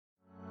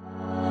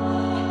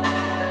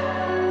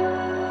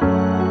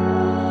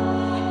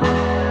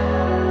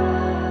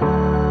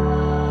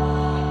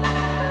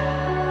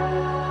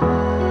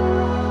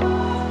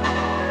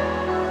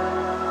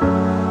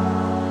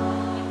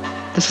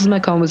This is my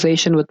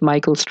conversation with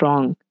Michael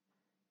Strong.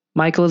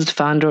 Michael is the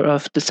founder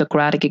of the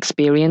Socratic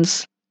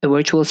Experience, a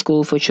virtual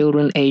school for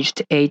children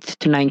aged 8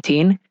 to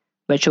 19,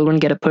 where children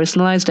get a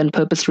personalized and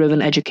purpose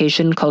driven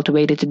education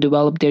cultivated to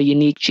develop their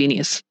unique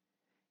genius.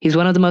 He's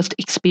one of the most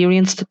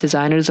experienced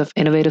designers of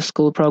innovative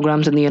school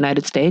programs in the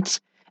United States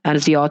and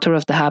is the author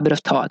of The Habit of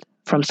Thought,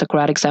 From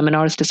Socratic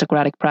Seminars to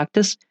Socratic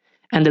Practice,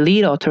 and the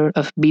lead author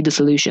of Be the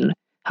Solution,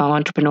 How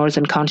Entrepreneurs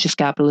and Conscious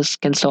Capitalists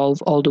Can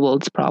Solve All the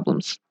World's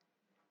Problems.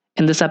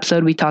 In this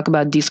episode, we talk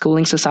about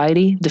deschooling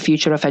society, the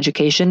future of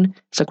education,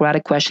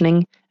 Socratic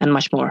questioning, and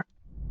much more.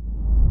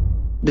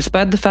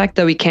 Despite the fact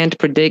that we can't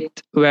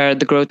predict where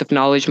the growth of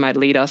knowledge might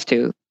lead us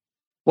to,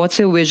 what's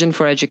your vision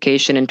for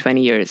education in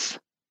 20 years?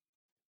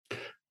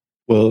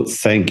 Well,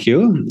 thank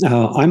you.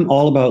 I'm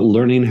all about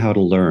learning how to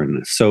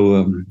learn.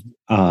 So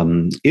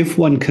if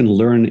one can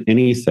learn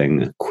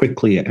anything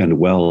quickly and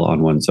well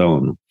on one's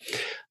own,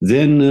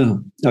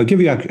 then I'll give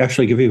you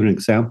an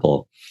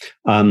example.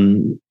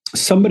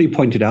 Somebody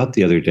pointed out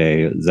the other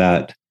day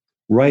that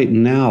right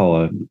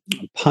now,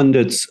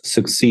 pundits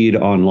succeed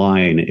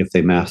online if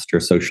they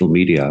master social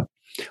media.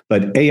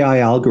 But AI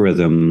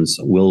algorithms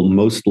will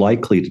most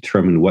likely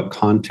determine what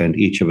content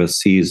each of us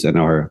sees in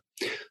our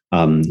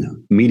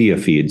media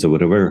feeds of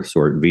whatever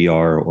sort,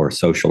 VR or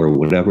social or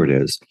whatever it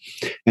is.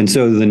 And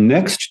so the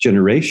next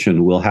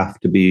generation will have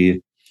to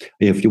be,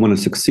 if you want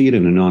to succeed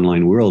in an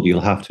online world,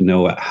 you'll have to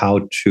know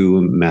how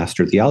to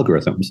master the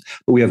algorithms.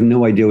 But we have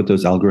no idea what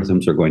those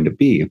algorithms are going to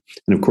be.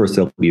 And of course,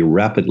 they'll be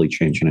rapidly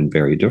changing and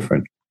very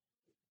different.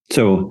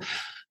 So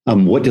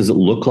what does it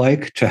look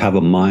like to have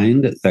a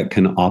mind that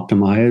can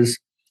optimize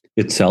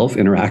itself,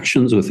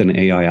 interactions with an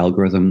AI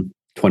algorithm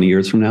 20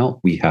 years from now?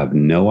 We have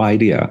no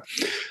idea.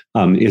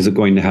 Is it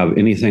going to have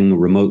anything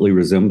remotely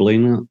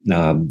resembling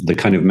the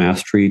kind of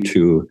mastery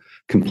to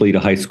complete a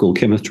high school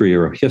chemistry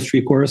or a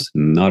history course?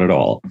 Not at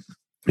all.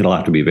 It'll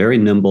have to be very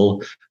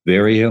nimble,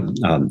 very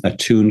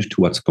attuned to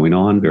what's going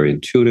on, very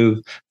intuitive,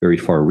 very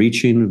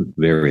far-reaching,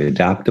 very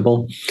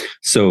adaptable.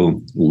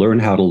 So learn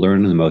how to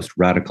learn in the most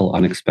radical,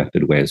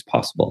 unexpected ways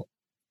possible.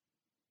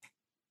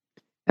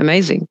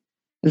 Amazing.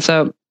 And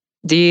so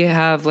do you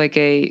have like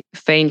a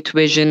faint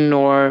vision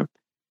or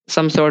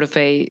some sort of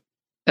a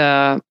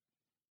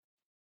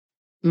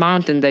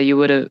mountain that you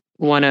would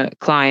want to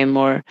climb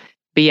or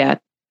be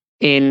at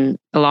in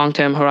a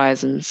long-term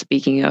horizon,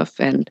 speaking of,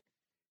 and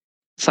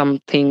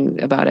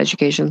something about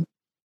education?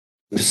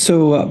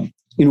 So,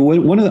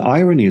 one of the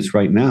ironies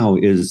right now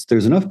is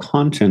there's enough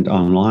content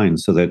online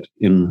so that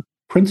in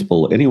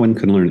principle, anyone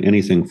can learn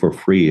anything for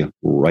free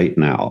right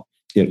now.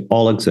 It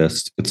all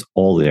exists. It's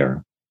all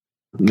there.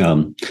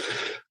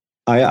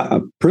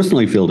 I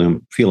personally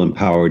feel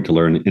empowered to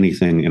learn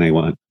anything I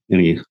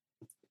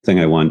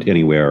want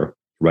anywhere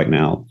right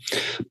now,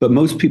 but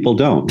most people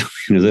don't.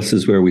 This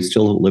is where we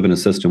still live in a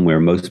system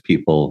where most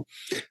people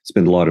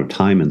spend a lot of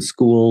time in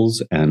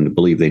schools and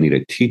believe they need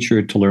a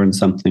teacher to learn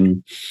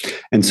something.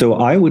 And so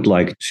I would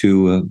like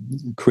to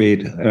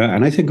create,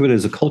 and I think of it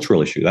as a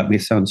cultural issue. That may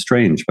sound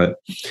strange, but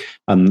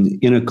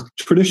in a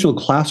traditional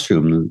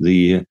classroom,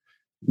 the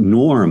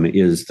norm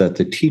is that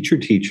the teacher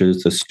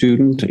teaches, the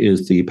student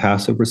is the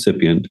passive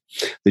recipient.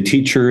 The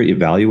teacher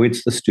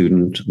evaluates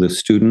the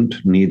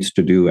student needs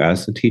to do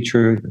as the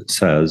teacher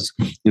says.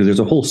 There's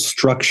a whole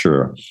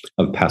structure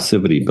of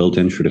passivity built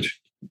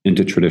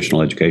into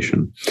traditional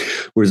education.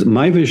 Whereas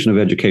my vision of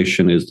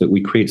education is that we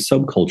create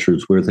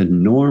subcultures where the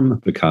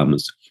norm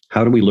becomes,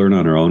 how do we learn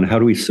on our own? How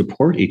do we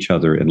support each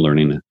other in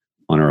learning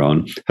on our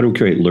own? How do we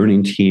create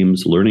learning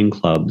teams, learning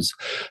clubs,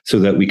 so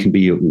that we can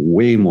be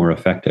way more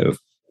effective?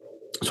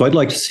 So I'd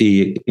like to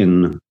see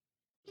in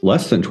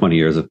less than 20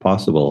 years, if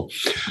possible,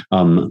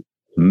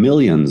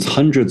 millions,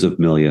 hundreds of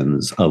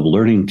millions of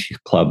learning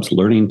clubs,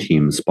 learning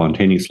teams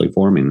spontaneously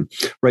forming.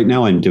 Right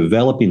now, I'm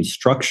developing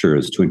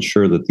structures to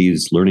ensure that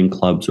these learning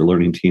clubs or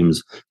learning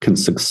teams can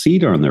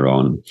succeed on their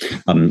own.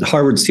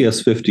 Harvard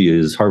CS50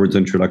 is Harvard's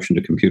Introduction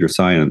to Computer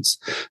Science.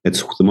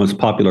 It's the most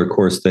popular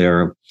course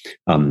there.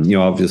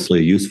 Obviously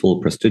a useful,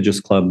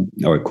 prestigious club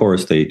or a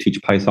course. They teach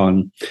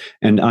Python.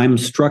 And I'm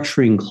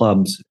structuring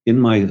clubs in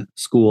my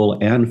school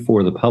and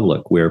for the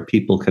public where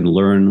people can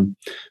learn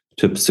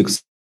to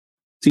succeed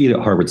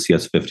at Harvard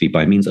CS50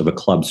 by means of a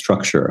club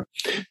structure.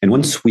 And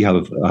once we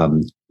have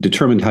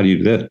determined how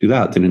to do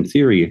that, then in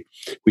theory,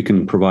 we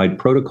can provide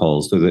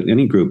protocols so that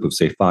any group of,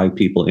 say, 5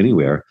 people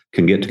anywhere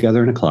can get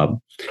together in a club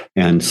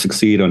and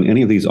succeed on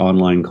any of these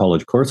online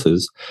college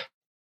courses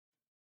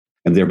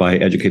and thereby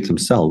educate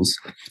themselves.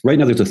 Right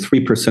now, there's a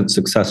 3%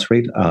 success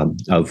rate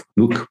of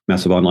MOOC,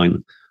 massive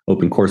online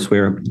open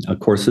courseware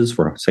courses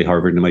for, say,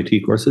 Harvard and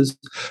MIT courses.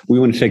 We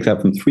want to take that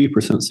from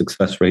 3%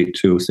 success rate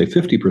to, say,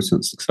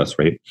 50% success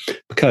rate,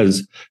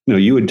 because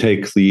you would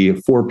take the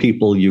 4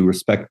 people you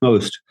respect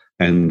most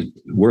and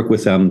work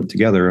with them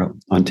together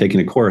on taking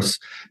a course.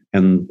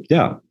 And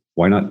yeah,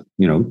 why not,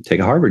 take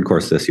a Harvard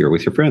course this year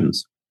with your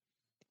friends?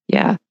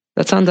 Yeah,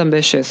 that sounds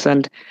ambitious.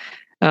 And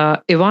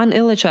Ivan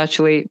Illich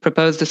actually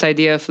proposed this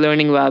idea of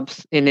learning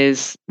webs in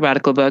his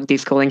radical book,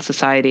 Deschooling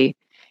Society.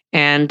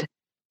 And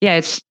yeah,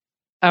 it's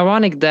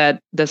ironic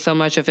that there's so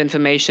much of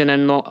information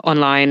and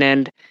online,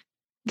 and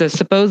the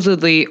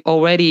supposedly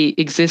already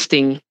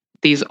existing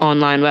these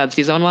online webs.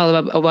 These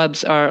online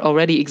webs are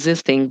already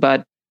existing,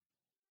 but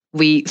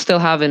we still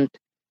haven't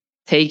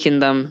taken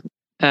them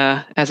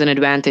as an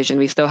advantage, and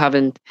we still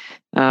haven't,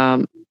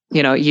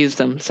 used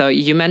them. So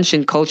you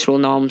mentioned cultural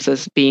norms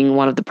as being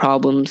one of the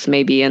problems,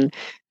 maybe, and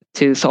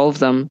to solve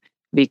them,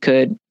 we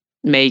could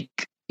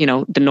make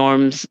the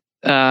norms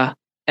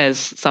as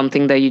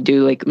something that you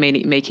do, like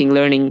making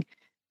learning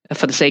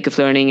for the sake of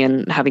learning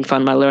and having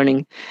fun while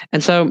learning.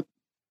 And so,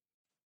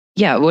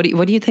 yeah, what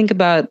do you think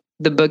about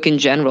the book in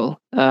general,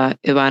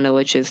 Ivan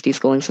Illich's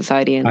Deschooling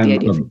Society, and the I'm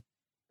idea of?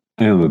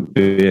 I am a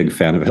big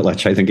fan of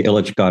Illich. I think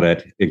Illich got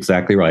it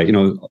exactly right.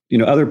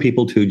 Other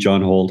people too.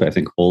 John Holt, I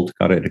think Holt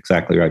got it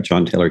exactly right.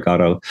 John Taylor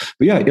Gatto.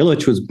 But yeah,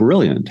 Illich was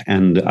brilliant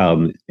and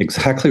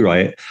exactly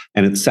right.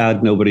 And it's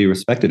sad nobody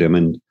respected him.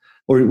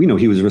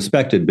 He was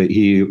respected, but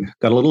he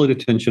got a little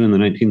attention in the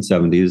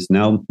 1970s.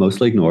 Now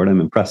mostly ignored. I'm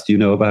impressed you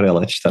know about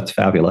Illich. That's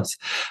fabulous.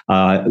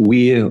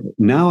 We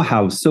now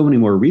have so many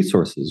more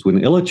resources. When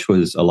Illich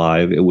was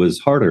alive, it was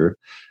harder,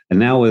 and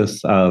now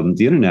with the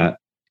internet,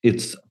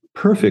 it's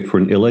perfect for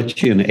an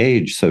Illichian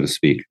age, so to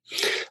speak.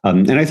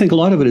 And I think a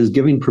lot of it is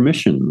giving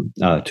permission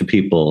to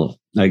people.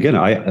 Again,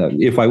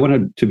 if I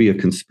wanted to be a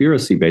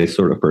conspiracy-based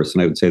sort of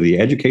person, I would say the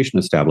education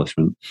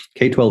establishment,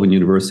 K-12 and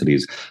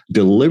universities,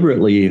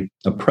 deliberately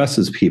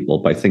oppresses people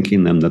by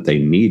thinking them that they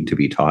need to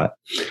be taught.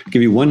 I'll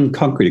give you one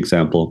concrete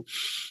example.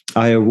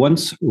 I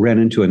once ran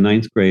into a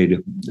ninth grade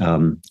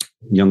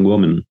young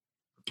woman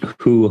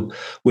who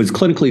was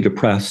clinically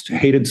depressed,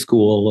 hated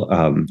school,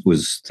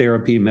 was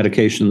therapy,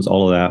 medications,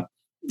 all of that.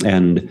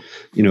 And,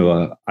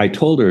 I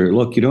told her,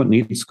 look, you don't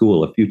need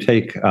school. If you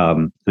take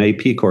an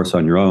AP course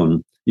on your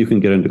own, you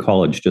can get into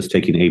college just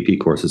taking AP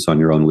courses on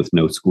your own with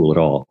no school at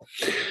all.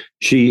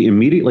 She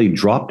immediately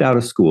dropped out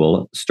of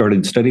school,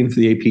 started studying for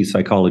the AP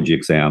psychology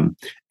exam,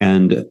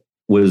 and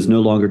was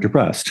no longer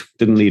depressed,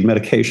 didn't need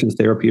medications,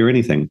 therapy, or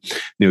anything.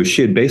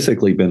 She had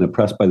basically been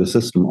oppressed by the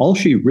system. All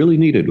she really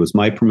needed was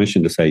my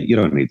permission to say, you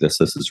don't need this.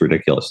 This is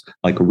ridiculous.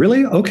 Like,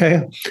 really?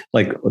 Okay.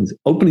 Like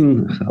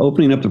opening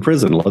up the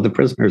prison, let the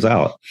prisoners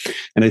out.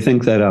 And I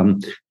think that,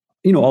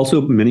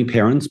 also many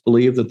parents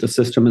believe that the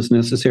system is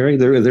necessary.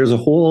 There's a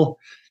whole,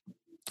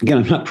 again,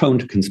 I'm not prone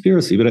to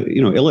conspiracy, but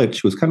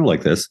Illich was kind of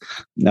like this.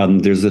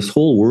 There's this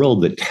whole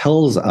world that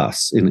tells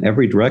us in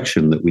every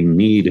direction that we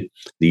need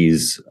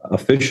these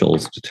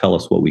officials to tell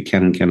us what we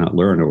can and cannot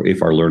learn, or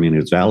if our learning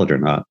is valid or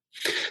not.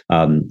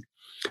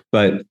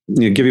 But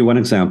give you one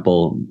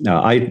example.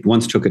 I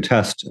once took a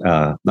test.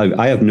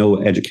 I have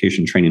no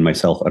education training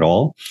myself at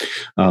all,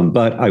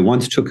 but I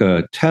once took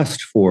a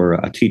test for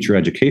a teacher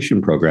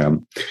education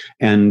program,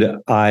 and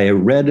I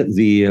read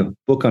the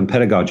book on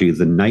pedagogy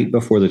the night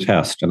before the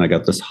test, and I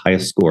got this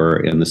highest score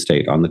in the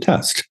state on the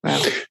test.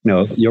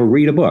 Wow. You'll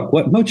read a book.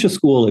 What most of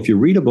school, if you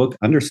read a book,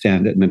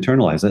 understand it, and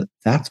internalize it,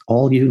 that's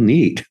all you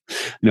need.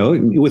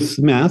 With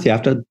math, you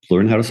have to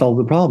learn how to solve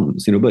the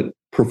problems. But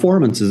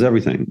performance is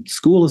everything.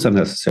 School is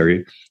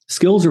unnecessary.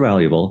 Skills are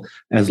valuable.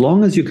 As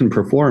long as you can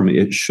perform,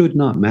 it should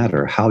not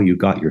matter how you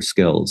got your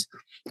skills.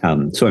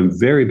 So I'm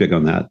very big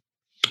on that.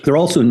 There are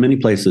also in many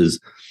places,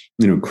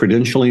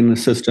 credentialing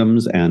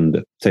systems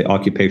and say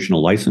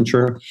occupational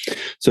licensure.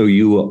 So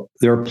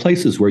there are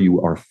places where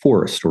you are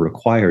forced or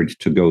required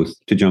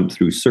to jump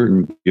through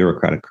certain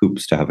bureaucratic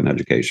hoops to have an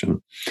education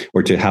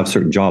or to have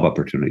certain job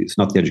opportunities,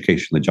 not the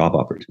education, the job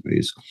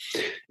opportunities.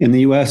 In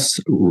the US,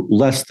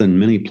 less than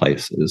many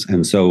places.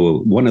 And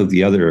so one of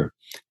the other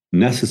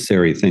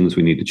necessary things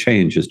we need to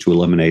change is to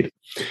eliminate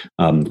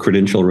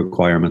credential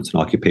requirements and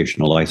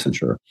occupational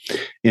licensure.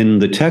 In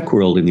the tech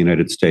world in the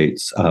United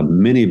States,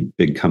 many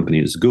big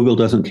companies, Google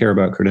doesn't care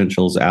about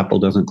credentials, Apple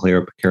doesn't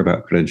care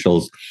about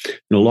credentials.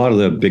 And a lot of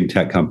the big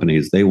tech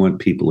companies, they want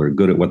people who are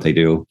good at what they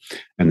do,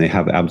 and they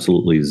have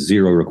absolutely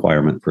zero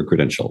requirement for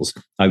credentials.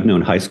 I've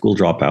known high school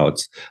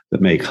dropouts that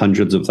make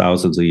hundreds of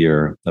thousands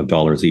of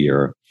dollars a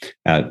year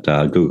at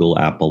Google,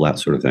 Apple, that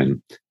sort of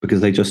thing,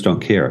 because they just don't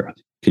care.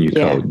 Can you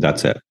code?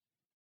 That's it.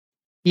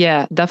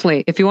 Yeah,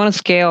 definitely. If you want to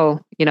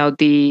scale,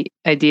 the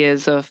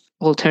ideas of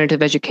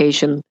alternative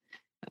education,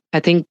 I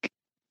think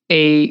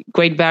a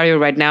great barrier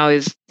right now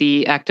is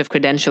the act of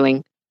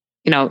credentialing.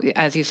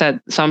 As you said,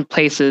 some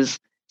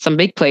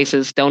big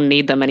places don't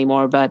need them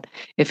anymore. But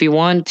if you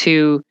want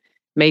to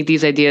make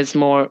these ideas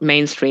more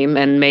mainstream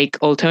and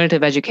make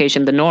alternative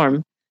education the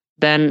norm,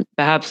 then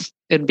perhaps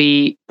it'd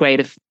be great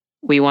if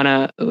we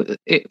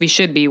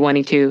should be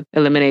wanting to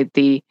eliminate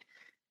the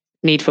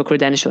need for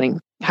credentialing.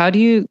 How do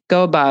you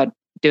go about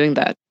doing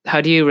that?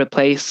 How do you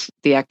replace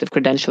the act of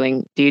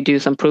credentialing? Do you do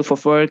some proof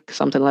of work,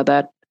 something like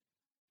that?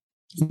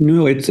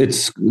 No,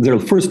 there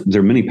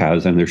are many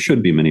paths, and there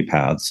should be many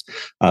paths.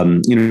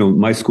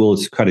 My school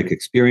is Credit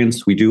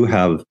Experience. We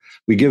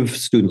give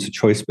students a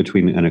choice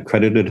between an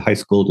accredited high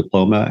school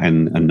diploma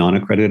and a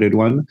non-accredited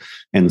one.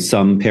 And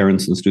some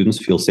parents and students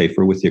feel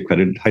safer with the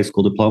accredited high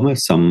school diploma.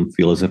 Some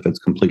feel as if it's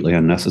completely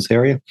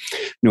unnecessary.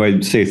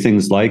 I'd say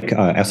things like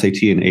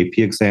SAT and AP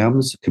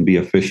exams can be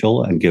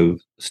official and give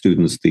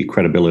students the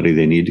credibility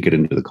they need to get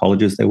into the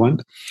colleges they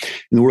want.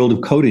 In the world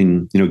of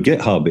coding,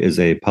 GitHub is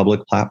a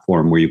public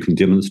platform where you can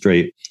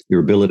demonstrate your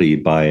ability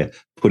by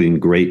putting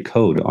great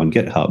code on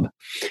GitHub.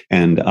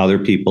 And other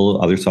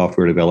people, other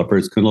software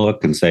developers can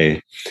look and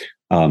say,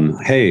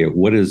 hey,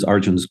 what does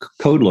Arjun's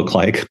code look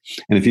like?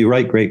 And if you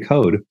write great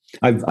code,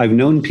 I've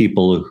known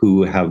people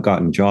who have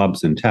gotten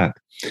jobs in tech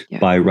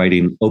by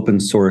writing open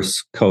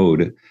source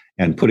code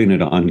and putting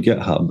it on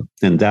GitHub.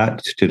 And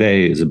that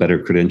today is a better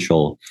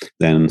credential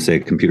than, say, a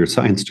computer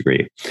science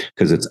degree,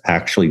 because it's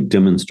actually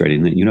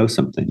demonstrating that you know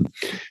something.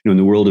 In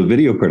the world of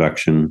video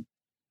production,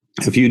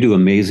 if you do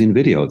amazing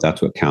video,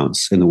 that's what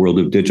counts. In the world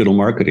of digital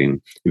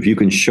marketing, if you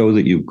can show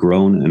that you've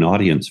grown an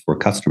audience for a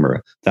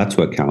customer, that's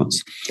what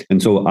counts.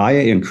 And so I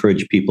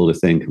encourage people to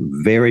think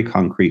very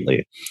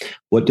concretely,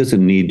 what does it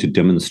need to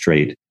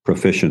demonstrate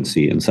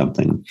proficiency in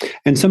something?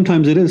 And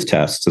sometimes it is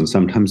tests and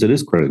sometimes it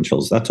is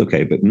credentials. That's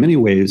okay. But in many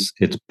ways,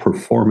 it's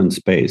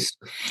performance-based.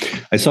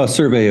 I saw a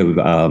survey of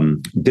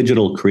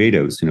digital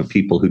creatives,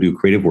 people who do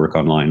creative work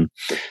online,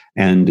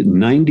 and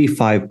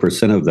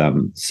 95% of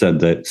them said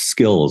that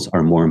skills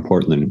are more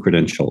important than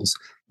credentials,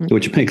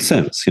 which makes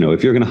sense.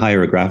 If you're going to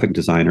hire a graphic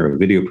designer, a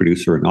video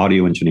producer, an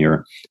audio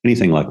engineer,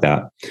 anything like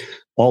that,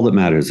 all that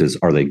matters is,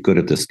 are they good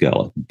at the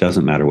skill? It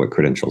doesn't matter what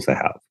credentials they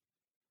have.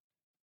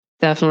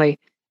 Definitely.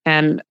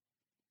 And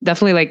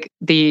definitely, like,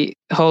 the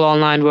whole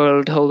online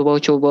world, whole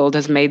virtual world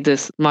has made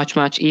this much,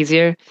 much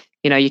easier.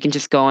 You can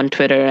just go on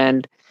Twitter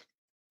and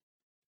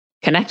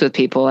connect with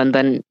people, and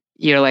then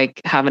you're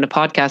like having a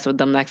podcast with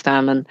them next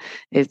time, and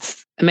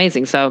it's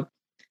amazing. So,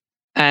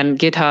 and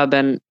GitHub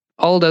and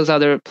all those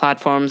other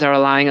platforms are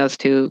allowing us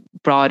to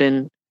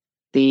broaden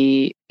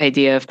the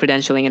idea of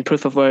credentialing and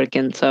proof of work.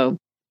 And so,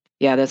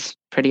 yeah, that's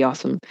pretty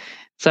awesome.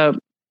 So,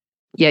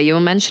 yeah, you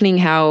were mentioning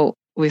how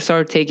we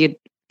sort of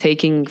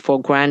taking for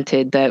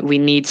granted that we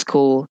need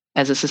school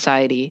as a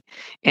society.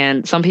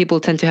 And some people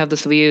tend to have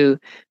this view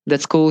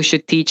that school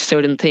should teach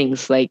certain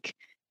things, like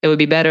it would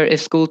be better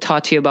if school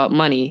taught you about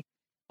money,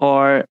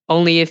 or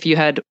only if you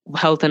had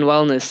health and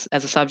wellness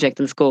as a subject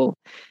in school.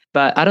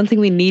 But I don't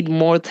think we need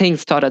more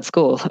things taught at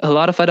school. A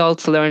lot of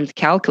adults learned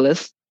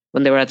calculus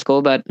when they were at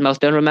school, but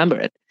most don't remember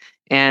it.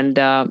 And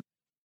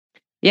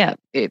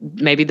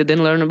maybe they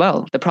didn't learn it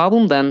well. The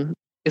problem then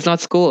is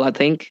not school, I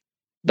think,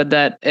 but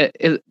that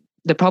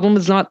the problem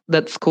is not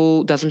that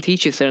school doesn't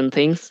teach you certain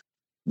things,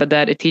 but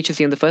that it teaches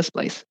you in the first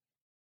place.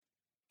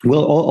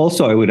 Well,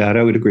 also, I would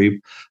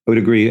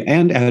agree,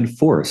 and add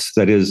force.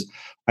 That is,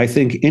 I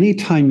think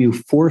anytime you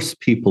force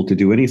people to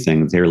do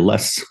anything, they're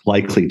less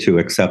likely to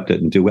accept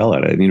it and do well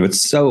at it.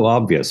 It's so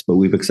obvious, but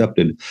we've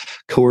accepted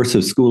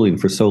coercive schooling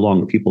for so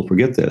long that people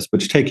forget this. But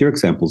to take your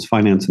examples,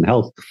 finance and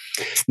health,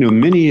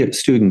 many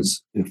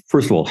students,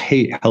 first of all,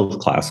 hate health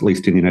class, at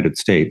least in the United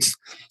States.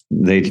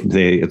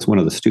 It's one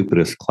of the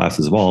stupidest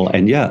classes of all.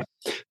 And yet,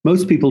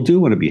 most people do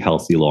want to be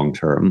healthy long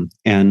term.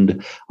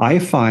 And I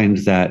find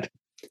that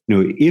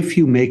if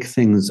you make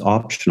things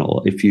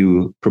optional, if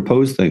you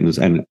propose things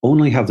and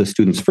only have the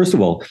students, first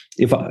of all,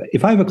 if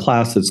I have a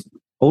class that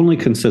only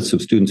consists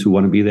of students who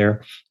want to be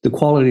there, the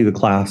quality of the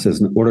class is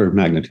an order of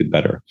magnitude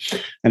better.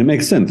 And it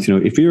makes sense.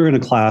 If you're in a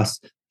class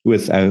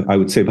with, I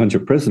would say, a bunch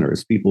of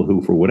prisoners, people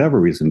who, for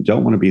whatever reason,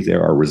 don't want to be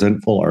there, are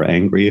resentful, are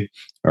angry,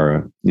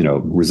 are,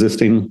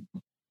 resisting,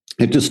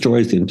 it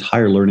destroys the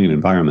entire learning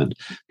environment.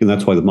 And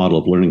that's why the model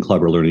of learning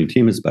club or learning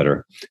team is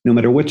better, no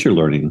matter what you're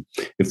learning.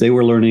 If they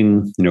were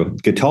learning,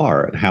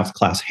 guitar, and half the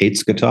class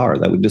hates guitar,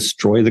 that would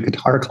destroy the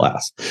guitar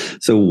class.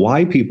 So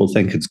why people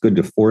think it's good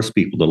to force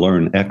people to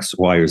learn X,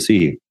 Y, or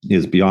Z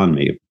is beyond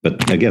me.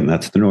 But again,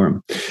 that's the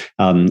norm.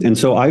 And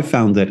so I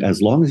found that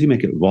as long as you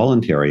make it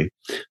voluntary,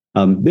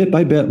 bit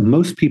by bit,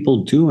 most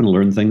people do want to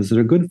learn things that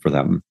are good for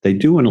them. They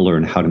do want to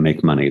learn how to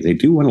make money. They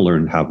do want to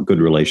learn how to have good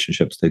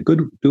relationships. They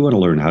do want to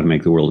learn how to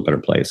make the world a better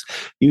place.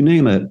 You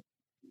name it.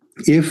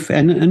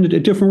 And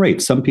at different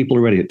rates. Some people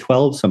are ready at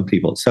 12, some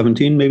people at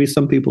 17, maybe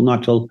some people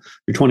not till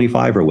you're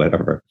 25 or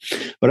whatever.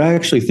 But I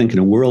actually think in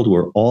a world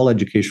where all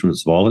education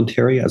was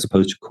voluntary as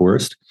opposed to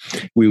coerced,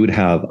 we would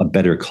have a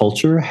better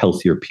culture,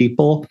 healthier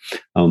people,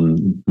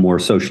 more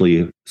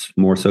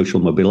social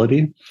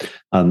mobility.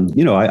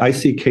 I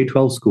see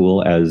K-12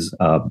 school as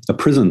a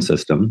prison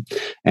system,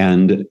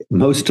 and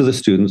most of the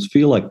students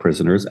feel like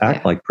prisoners,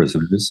 act like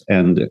prisoners,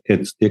 and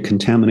it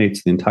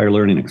contaminates the entire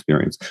learning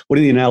experience. One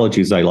of the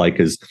analogies I like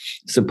is,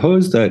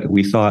 suppose that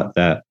we thought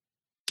that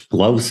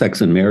love,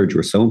 sex, and marriage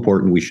were so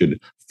important we should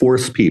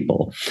force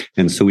people.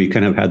 And so we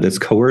kind of had this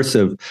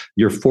coercive,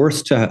 you're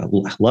forced to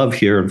love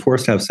here and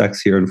forced to have sex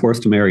here and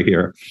forced to marry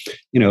here.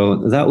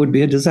 That would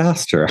be a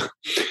disaster.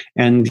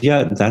 And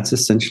yet that's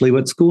essentially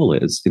what school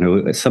is.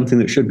 Something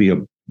that should be a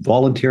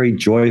voluntary,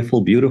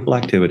 joyful, beautiful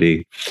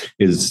activity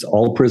is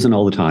all prison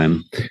all the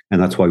time.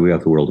 And that's why we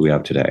have the world we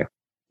have today.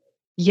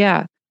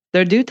 Yeah,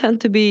 there do tend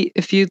to be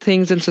a few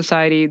things in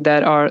society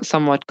that are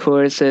somewhat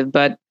coercive,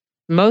 but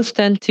most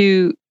tend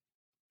to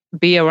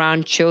be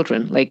around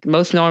children. Like,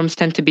 most norms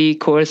tend to be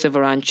coercive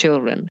around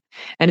children.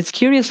 And it's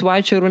curious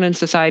why children in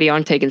society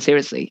aren't taken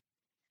seriously.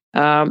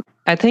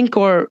 I think,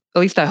 or at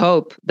least I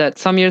hope, that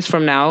some years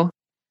from now,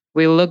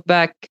 we'll look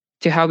back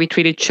to how we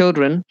treated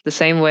children the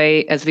same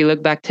way as we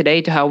look back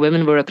today to how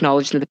women were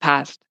acknowledged in the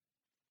past,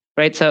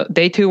 right? So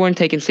they too weren't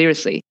taken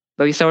seriously,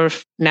 but we sort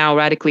of now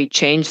radically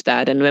changed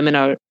that, and women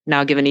are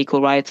now given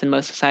equal rights in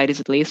most societies,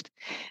 at least.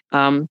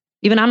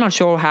 Even I'm not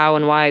sure how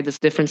and why this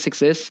difference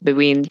exists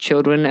between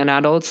children and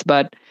adults,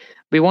 but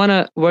we want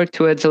to work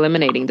towards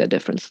eliminating that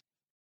difference,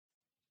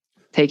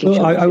 taking Well,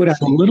 children I would add a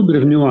seriously. little bit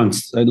of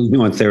nuance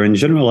there. In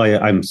general,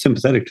 I'm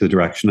sympathetic to the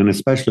direction, and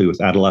especially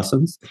with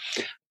adolescents.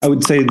 I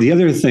would say the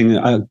other thing,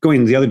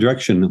 going the other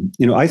direction,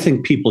 I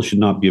think people should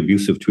not be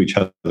abusive to each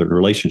other in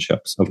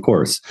relationships, of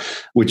course,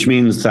 which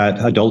means that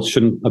adults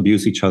shouldn't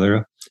abuse each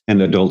other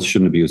and adults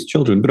shouldn't abuse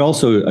children, but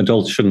also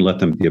adults shouldn't let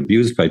them be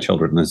abused by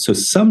children. And so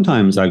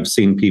sometimes I've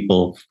seen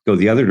people go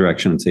the other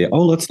direction and say,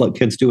 oh, let's let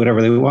kids do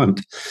whatever they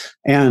want.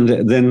 And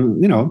then,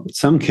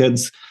 some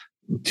kids,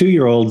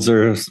 2-year-olds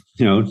are,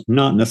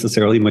 not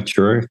necessarily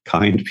mature,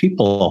 kind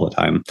people all the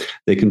time.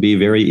 They can be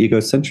very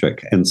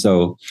egocentric. And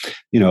so,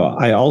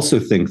 I also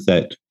think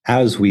that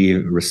as we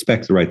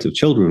respect the rights of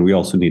children, we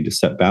also need to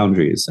set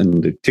boundaries.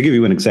 And to give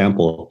you an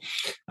example,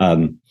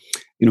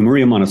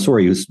 Maria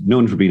Montessori, who's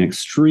known for being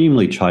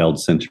extremely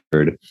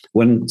child-centered,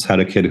 once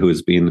had a kid who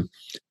was being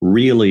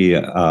really,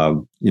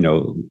 loud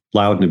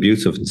and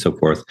abusive and so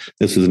forth.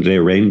 This was in the day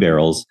of rain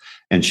barrels.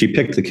 And she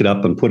picked the kid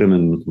up and put him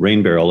in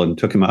rain barrel and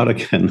took him out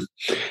again,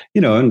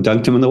 and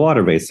dunked him in the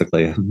water,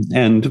 basically.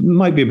 And it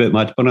might be a bit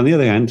much, but on the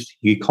other hand,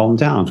 he calmed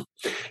down.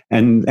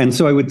 And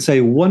so I would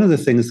say one of the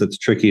things that's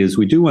tricky is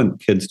we do want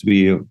kids to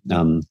be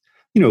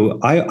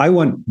I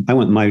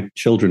want my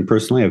children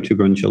personally, I have 2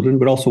 grown children,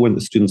 but also want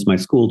the students in my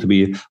school to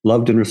be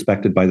loved and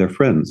respected by their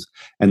friends.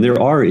 And there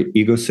are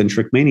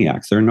egocentric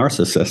maniacs, there are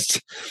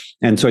narcissists.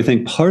 And so I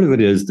think part of it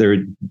is there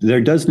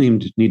does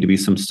need to be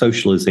some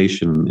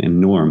socialization in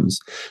norms.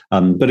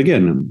 But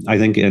again, I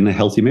think in a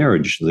healthy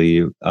marriage,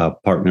 the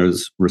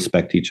partners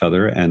respect each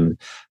other, and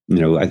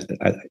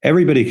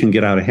everybody can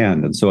get out of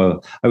hand. And so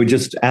I would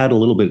just add a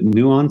little bit of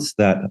nuance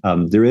that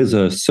there is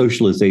a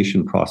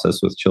socialization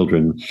process with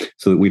children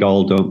so that we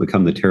all don't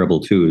become the terrible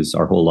twos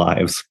our whole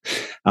lives.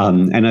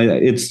 Does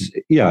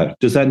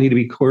that need to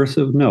be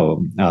coercive?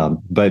 No.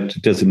 But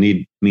does it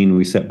mean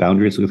we set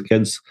boundaries with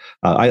kids?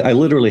 I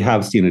literally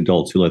have seen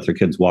adults who let their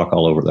kids walk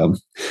all over them.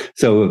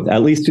 So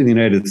at least in the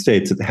United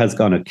States, it has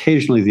gone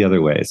occasionally the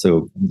other way. So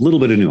a little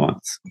bit of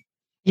nuance.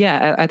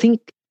 Yeah, I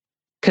think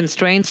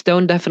constraints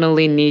don't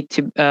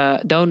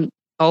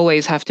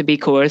always have to be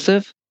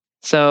coercive.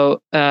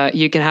 So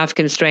you can have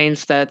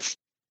constraints that's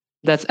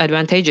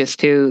advantageous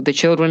to the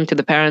children, to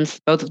the parents,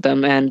 both of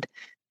them, and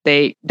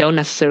they don't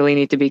necessarily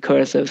need to be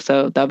coercive.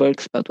 So that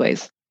works both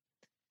ways.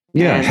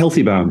 Yeah, And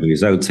healthy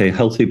boundaries. I would say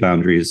healthy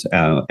boundaries,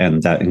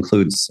 and that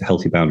includes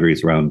healthy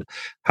boundaries around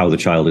how the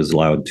child is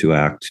allowed to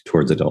act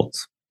towards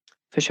adults.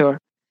 for sure.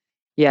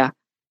 Yeah.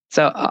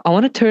 So I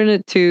want to turn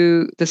it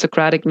to the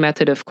Socratic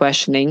method of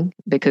questioning,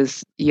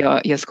 because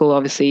your school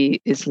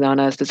obviously is known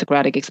as the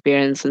Socratic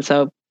experience. And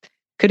so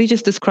could you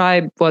just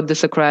describe what the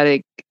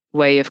Socratic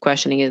way of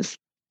questioning is?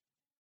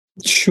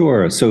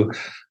 Sure. So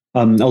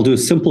I'll do a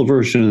simple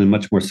version and a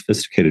much more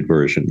sophisticated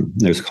version.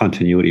 There's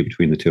continuity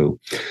between the two.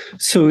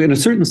 So in a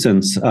certain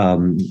sense,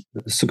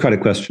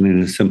 Socratic questioning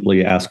is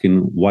simply asking,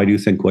 why do you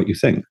think what you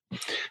think?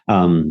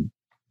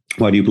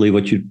 Why do you believe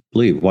what you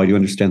believe? Why do you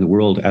understand the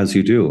world as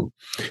you do?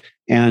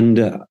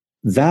 And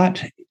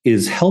that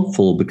is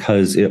helpful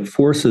because it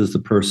forces the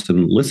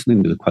person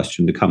listening to the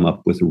question to come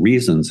up with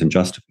reasons and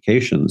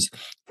justifications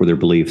for their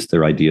beliefs,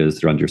 their ideas,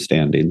 their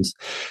understandings.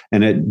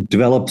 And it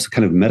develops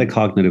kind of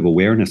metacognitive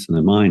awareness in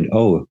the mind.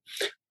 Oh,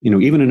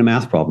 even in a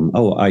math problem,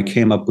 I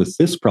came up with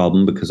this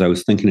problem because I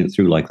was thinking it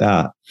through like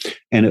that.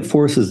 And it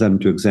forces them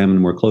to examine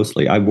more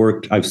closely. I've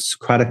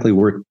Socratically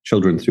worked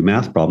children through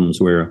math problems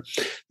where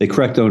they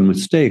correct their own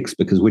mistakes,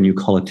 because when you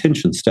call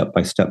attention step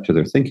by step to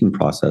their thinking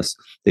process,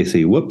 they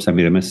say, whoops, I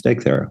made a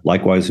mistake there.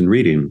 Likewise in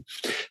reading.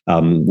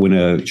 When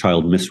a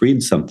child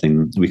misreads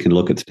something, we can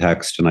look at the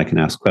text and I can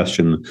ask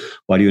question,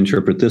 why do you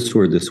interpret this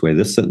word this way,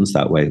 this sentence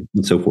that way,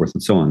 and so forth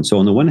and so on. So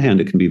on the one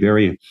hand, it can be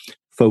very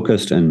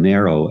focused and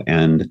narrow,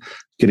 and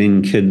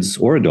getting kids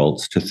or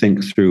adults to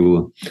think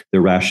through the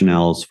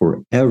rationales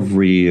for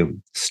every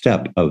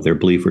step of their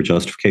belief or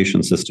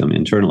justification system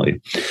internally.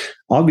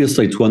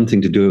 Obviously, it's one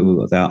thing to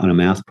do that on a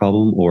math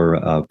problem or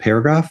a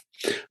paragraph,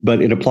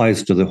 but it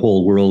applies to the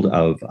whole world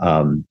of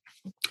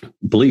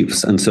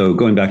beliefs. And so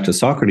going back to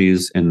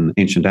Socrates in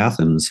ancient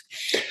Athens,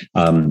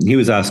 he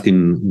was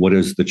asking, what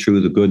is the true,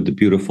 the good, the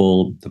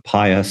beautiful, the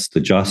pious, the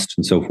just,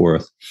 and so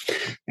forth.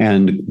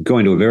 And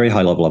going to a very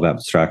high level of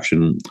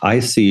abstraction, I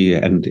see,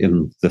 and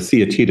in the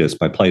Theaetetus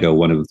by Plato,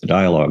 one of the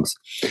dialogues,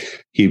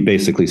 he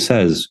basically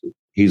says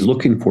he's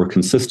looking for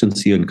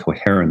consistency and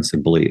coherence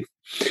in belief.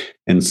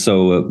 And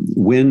so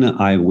when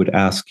I would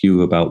ask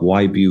you about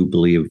why do you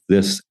believe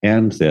this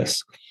and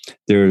this,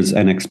 there's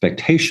an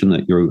expectation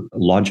that your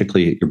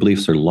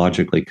beliefs are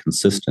logically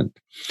consistent.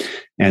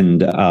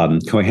 And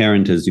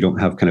coherent is you don't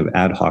have kind of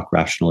ad hoc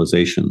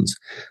rationalizations.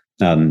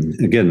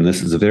 Again,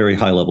 this is a very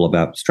high level of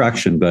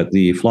abstraction, but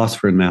the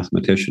philosopher and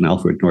mathematician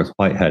Alfred North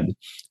Whitehead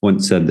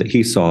once said that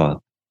he saw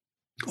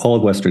all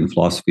of Western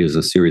philosophy as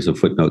a series of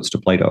footnotes to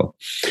Plato.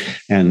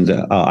 And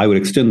I would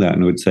extend that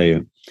and I would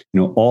say,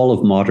 all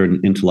of modern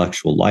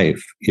intellectual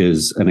life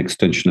is an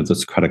extension of the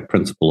Socratic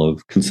principle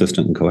of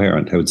consistent and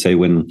coherent. I would say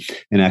when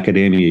in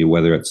academia,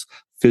 whether it's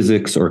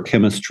physics or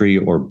chemistry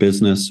or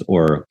business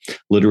or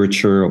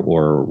literature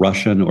or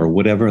Russian or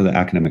whatever the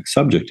academic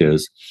subject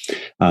is,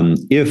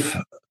 if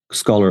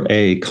scholar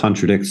A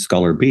contradicts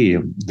scholar B,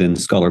 then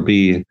scholar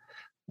B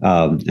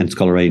and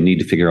scholar A need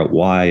to figure out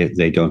why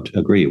they don't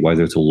agree, why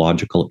there's a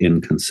logical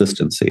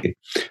inconsistency.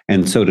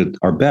 And so, to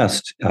our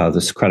best, the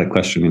Socratic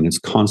questioning is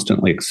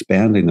constantly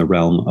expanding the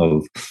realm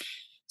of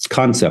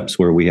concepts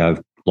where we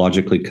have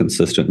logically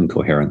consistent and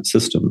coherent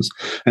systems.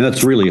 And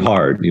that's really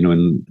hard.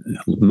 In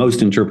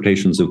most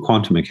interpretations of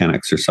quantum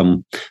mechanics,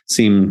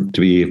 seem to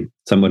be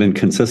somewhat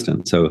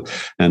inconsistent. So,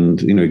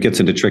 and it gets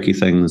into tricky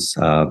things,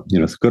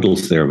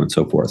 Gödel's theorem and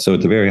so forth. So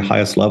at the very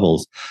highest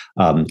levels,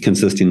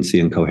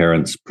 consistency and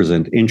coherence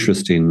present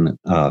interesting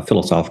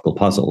philosophical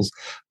puzzles.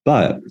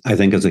 But I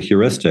think as a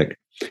heuristic,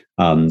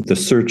 the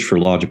search for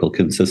logical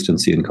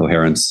consistency and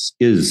coherence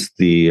is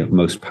the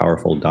most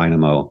powerful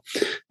dynamo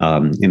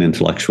in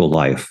intellectual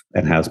life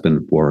and has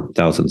been for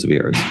thousands of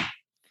years.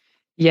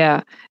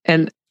 Yeah.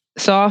 And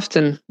so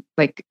often,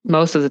 like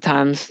most of the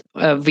times,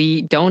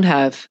 we don't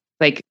have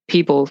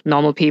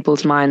normal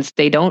people's minds.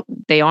 They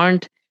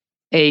aren't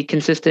a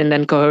consistent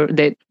and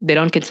they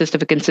don't consist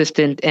of a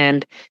consistent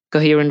and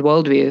coherent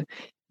worldview,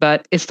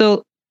 but it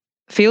still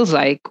feels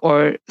like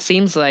or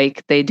seems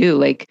like they do.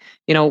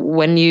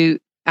 When you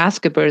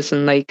ask a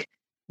person,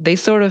 they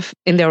sort of,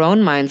 in their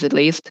own minds at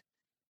least,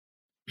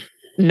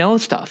 know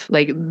stuff.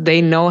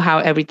 They know how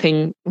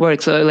everything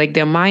works. So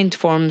their mind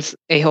forms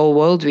a whole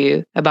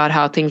worldview about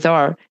how things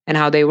are and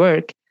how they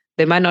work.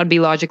 They might not be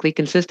logically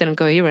consistent and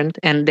coherent,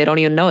 and they don't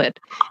even know it.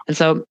 And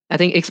so I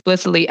think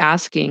explicitly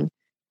asking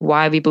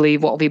why we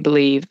believe what we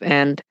believe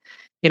and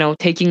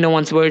taking no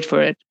one's word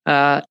for it.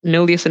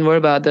 Nullius in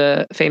verba,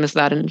 the famous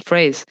Latin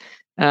phrase.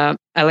 I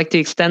like to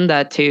extend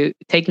that to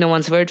take no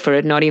one's word for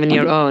it, not even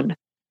your own,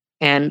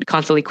 and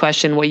constantly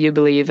question what you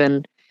believe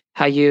and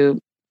how you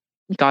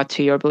got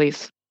to your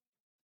beliefs.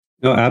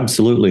 No,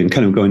 absolutely. And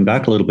kind of going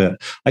back a little bit,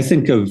 I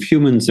think of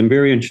humans, I'm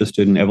very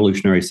interested in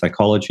evolutionary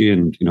psychology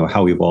and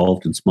how we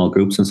evolved in small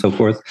groups and so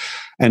forth.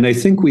 And I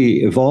think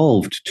we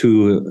evolved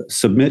to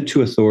submit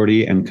to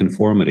authority and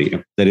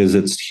conformity. That is,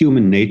 it's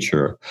human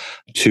nature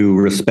to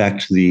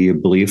respect the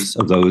beliefs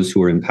of those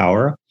who are in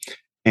power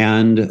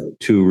and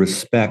to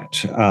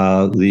respect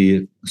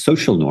the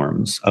social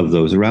norms of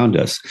those around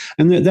us.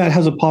 And that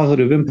has a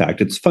positive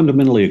impact. It's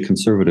fundamentally a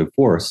conservative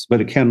force, but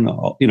it can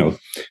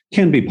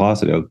be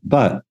positive.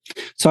 But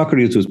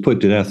Socrates was put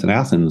to death in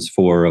Athens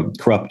for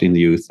corrupting the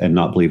youth and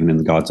not believing in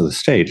the gods of the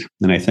state.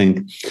 And I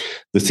think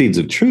the seeds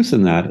of truth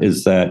in that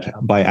is that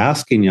by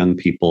asking young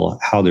people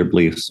how their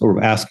beliefs,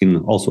 or asking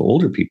also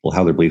older people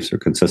how their beliefs are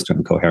consistent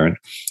and coherent,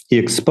 he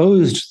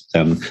exposed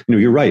them.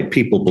 You're right,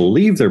 people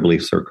believe their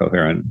beliefs are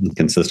coherent and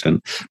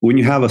consistent. When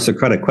you have a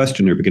Socratic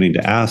question, you're beginning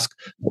to ask,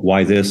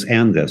 why this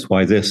and this,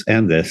 why this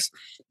and this,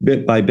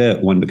 bit by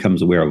bit, one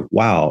becomes aware of,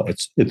 wow,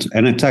 it's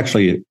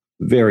actually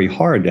very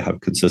hard to have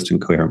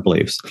consistent, coherent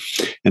beliefs.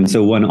 And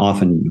so one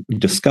often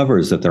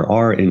discovers that there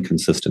are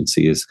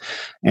inconsistencies,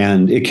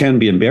 and it can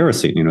be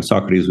embarrassing.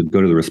 Socrates would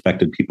go to the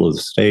respected people of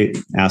the state,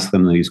 ask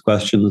them these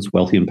questions,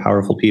 wealthy and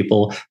powerful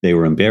people. They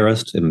were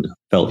embarrassed and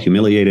felt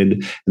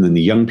humiliated. And then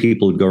the young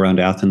people would go around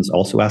Athens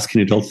also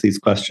asking adults these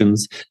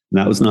questions. And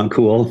that was not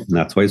cool. And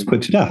that's why he's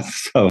put to death.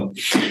 So,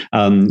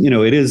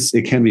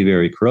 it can be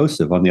very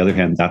corrosive. On the other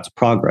hand, that's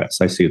progress.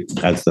 I see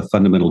it as the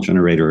fundamental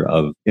generator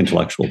of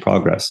intellectual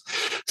progress.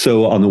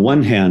 So on the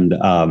one hand,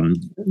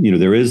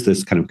 there is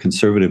this kind of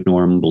conservative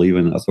norm, believe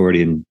in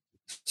authority and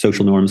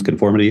social norms,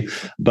 conformity,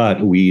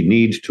 but we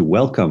need to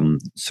welcome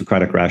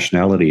Socratic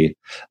rationality.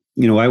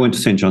 I went to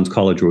St. John's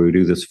College where we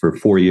do this for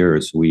 4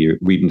 years. We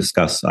read and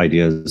discuss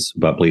ideas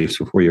about beliefs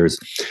for 4 years.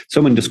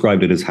 Someone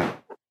described it as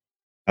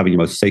having your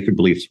most sacred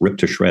beliefs ripped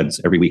to shreds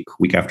every week,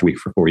 week after week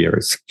for 4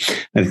 years.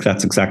 I think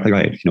that's exactly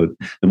right.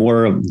 The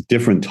more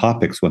different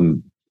topics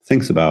one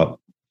thinks about,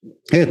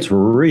 it's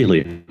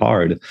really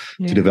hard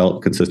to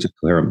develop consistent,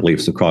 coherent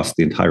beliefs across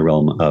the entire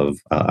realm of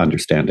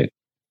understanding.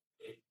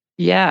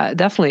 Yeah,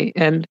 definitely.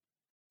 And,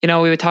 we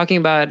were talking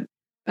about,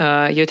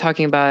 you're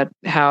talking about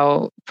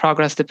how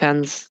progress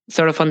depends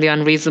sort of on the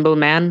unreasonable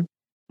man.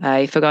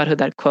 I forgot who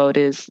that quote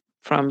is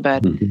from,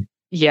 but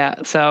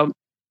yeah, so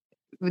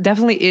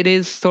definitely it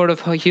is sort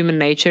of human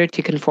nature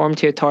to conform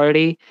to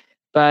authority.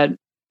 But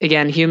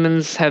again,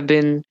 humans have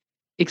been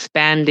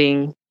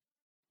expanding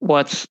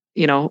what's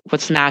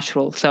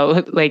natural.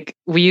 So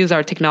we use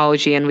our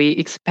technology and we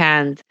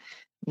expand,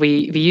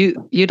 we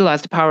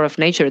utilize the power of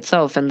nature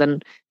itself, and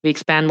then we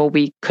expand what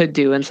we could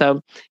do. And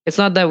so it's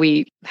not that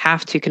we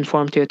have to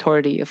conform to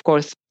authority. Of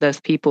course, there's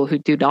people who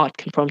do not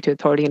conform to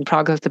authority, and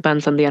progress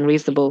depends on the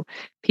unreasonable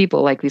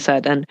people, like we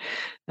said. And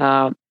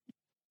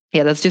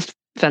that's just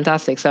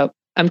fantastic. So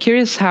I'm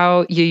curious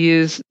how you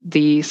use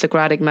the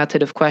Socratic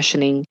method of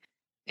questioning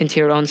into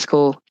your own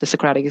school, the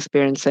Socratic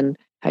experience, and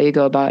how you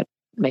go about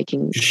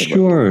making it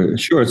work.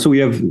 Sure. So we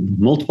have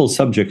multiple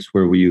subjects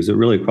where we use it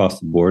really across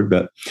the board,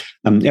 but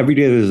every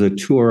day there's a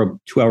 2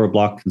 hour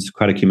block in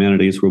Socratic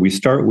Humanities where we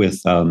start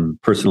with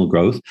personal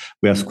growth.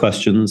 We ask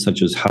questions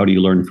such as how do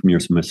you learn from your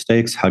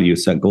mistakes? How do you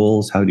set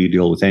goals? How do you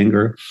deal with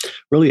anger?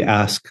 Really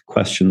ask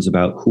questions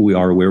about who we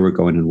are, where we're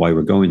going, and why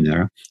we're going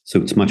there.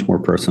 So it's much more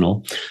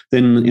personal.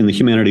 Then in the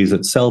humanities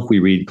itself, we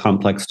read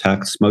complex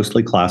texts,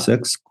 mostly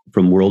classics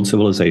from world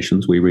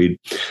civilizations. We read,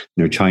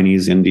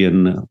 Chinese,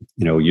 Indian,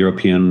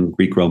 European,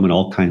 Greek, Roman,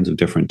 all kinds of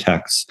different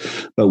texts.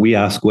 But we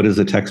ask, what does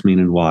the text mean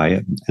and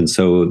why? And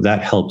so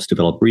that helps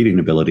develop reading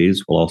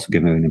abilities while also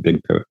giving a big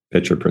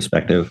picture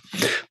perspective.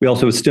 We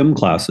also have STEM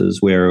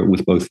classes where,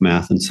 with both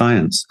math and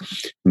science,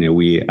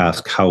 we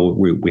ask how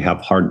we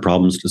have hard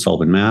problems to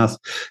solve in math.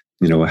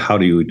 How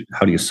do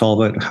you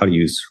solve it? How do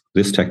you use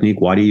this technique?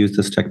 Why do you use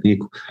this technique?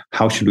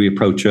 How should we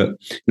approach it?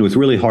 With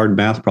really hard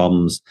math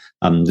problems,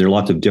 there are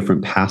lots of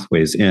different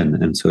pathways in,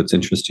 and so it's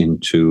interesting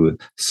to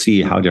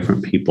see how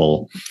different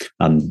people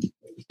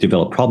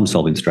develop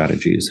problem-solving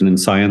strategies. And in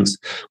science,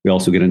 we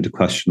also get into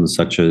questions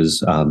such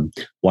as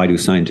why do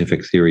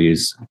scientific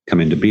theories come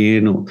into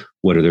being?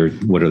 What are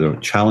the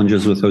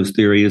challenges with those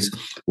theories?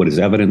 What is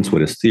evidence?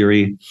 What is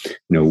theory?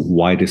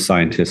 Why do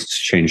scientists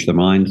change their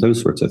mind? Those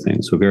sorts of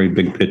things. So very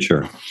big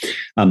picture.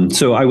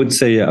 So I would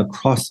say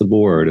across the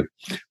board,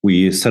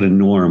 we set a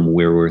norm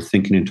where we're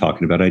thinking and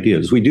talking about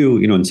ideas. We do,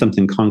 in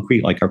something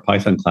concrete like our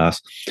Python class,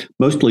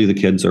 mostly the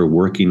kids are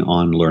working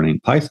on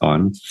learning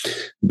Python.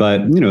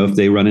 But, if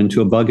they run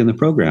into a bug in the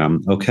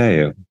program,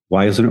 okay,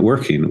 why isn't it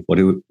working?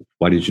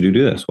 Why did you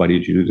do this? Why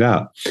did you do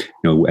that?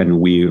 And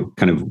we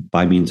kind of,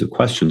 by means of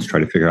questions, try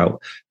to figure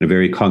out in a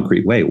very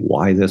concrete way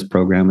why this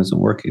program isn't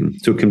working.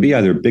 So it can be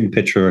either big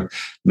picture,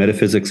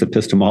 metaphysics,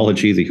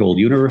 epistemology, the whole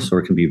universe, or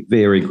it can be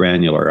very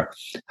granular.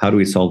 How do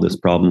we solve this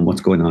problem?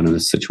 What's going on in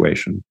this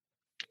situation?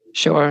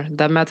 Sure.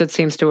 That method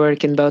seems to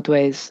work in both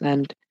ways.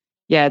 And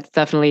yeah, it's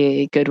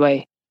definitely a good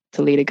way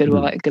to lead a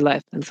good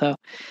life. And so,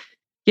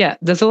 yeah,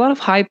 there's a lot of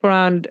hype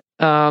around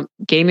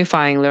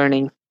gamifying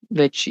learning,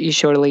 which you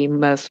surely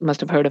must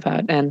have heard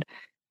about. And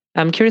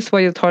I'm curious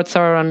what your thoughts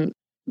are on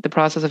the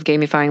process of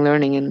gamifying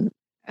learning and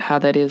how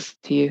that is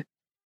to you.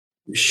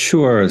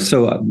 Sure.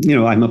 So,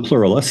 I'm a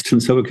pluralist.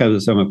 And so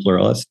because I'm a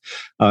pluralist,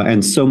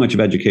 and so much of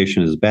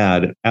education is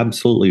bad,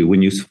 absolutely,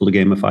 when useful to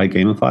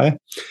gamify.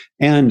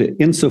 And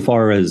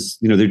insofar as,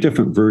 there are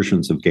different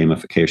versions of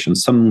gamification.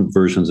 Some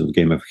versions of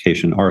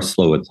gamification are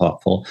slow and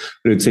thoughtful.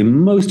 But I'd say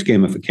most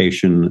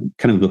gamification,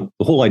 kind of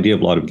the whole idea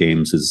of a lot of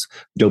games is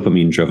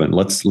dopamine driven.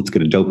 Let's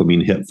get a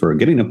dopamine hit for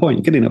getting a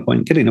point. And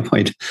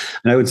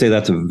I would say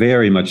that's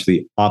very much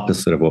the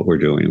opposite of what we're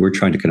doing. We're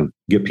trying to kind of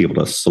get people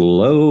to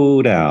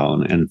slow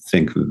down and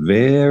think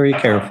very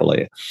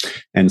carefully.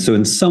 And so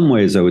in some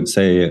ways, I would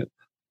say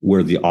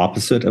we're the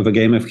opposite of a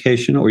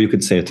gamification, or you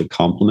could say it's a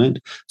complement.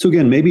 So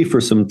again, maybe for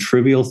some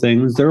trivial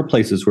things, there are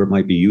places where it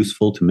might be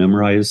useful to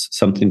memorize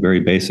something very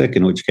basic,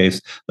 in which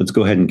case, let's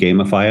go ahead and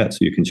gamify it. So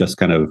you can just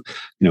kind of,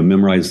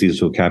 memorize these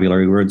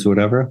vocabulary words or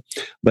whatever.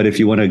 But if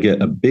you want to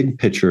get a big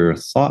picture,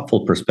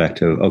 thoughtful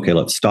perspective, okay,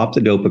 let's stop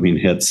the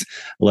dopamine hits.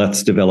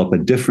 Let's develop a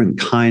different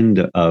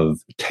kind of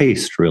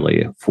taste,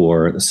 really,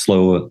 for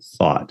slow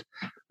thought.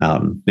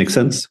 Make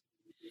sense?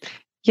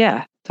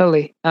 Yeah,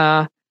 totally.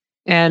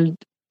 And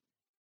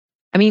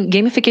I mean,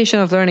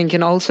 gamification of learning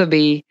can also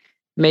be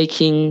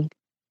making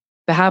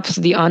perhaps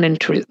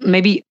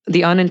maybe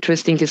the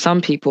uninteresting to some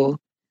people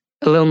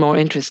a little more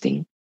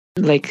interesting.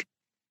 Like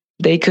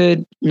they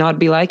could not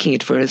be liking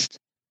it first.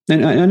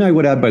 And I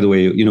would add, by the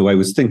way, I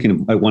was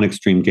thinking at one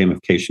extreme,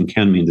 gamification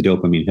can mean the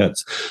dopamine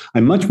hits.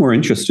 I'm much more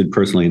interested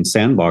personally in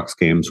sandbox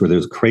games where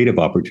there's creative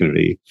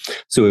opportunity.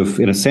 So if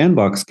in a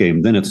sandbox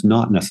game, then it's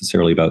not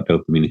necessarily about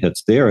dopamine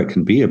hits. There, it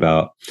can be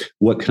about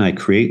what can I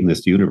create in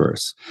this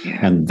universe? Yeah.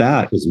 And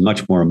that is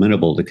much more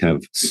amenable to kind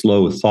of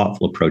slow,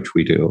 thoughtful approach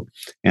we do.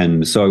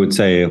 And so I would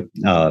say,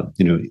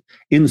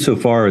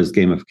 insofar as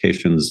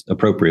gamification is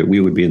appropriate,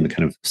 we would be in the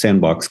kind of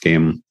sandbox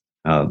game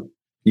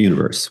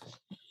universe.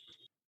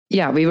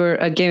 Yeah, we were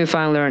at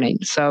gamifying learning.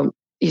 So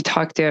you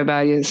talked there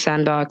about your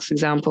sandbox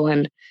example.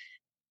 And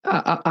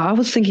I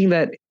was thinking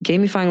that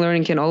gamifying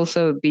learning can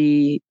also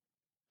be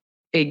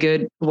a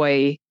good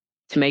way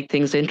to make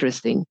things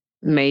interesting,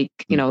 make,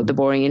 the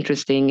boring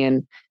interesting.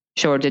 And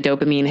sure, the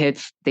dopamine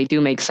hits, they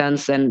do make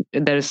sense. And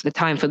there's a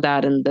time for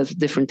that. And there's a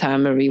different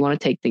time where we want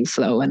to take things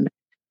slow and,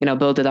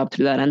 build it up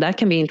to that. And that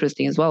can be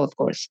interesting as well, of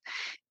course.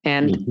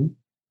 And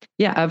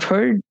yeah, I've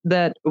heard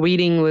that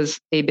reading was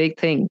a big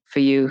thing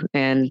for you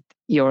and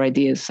your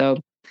ideas. So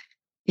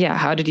yeah,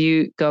 how did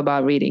you go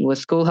about reading? Was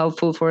school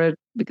helpful for it?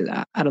 Because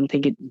I don't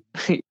think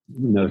it.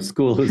 No,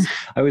 school is,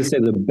 I would say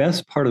the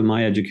best part of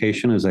my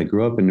education is I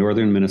grew up in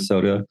northern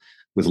Minnesota.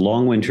 with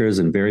long winters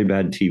and very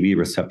bad TV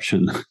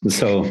reception.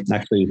 So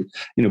actually,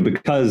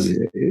 because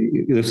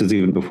this is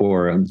even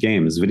before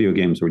games, video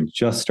games were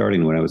just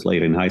starting when I was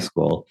late in high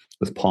school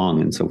with Pong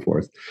and so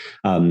forth.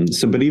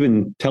 But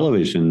even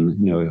television,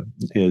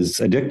 is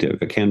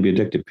addictive. It can be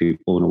addictive.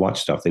 People want to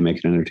watch stuff. They make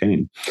it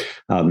entertaining.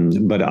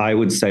 But I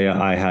would say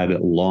I had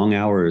long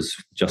hours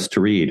just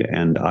to read,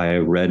 and I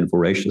read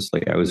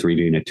voraciously. I was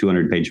reading a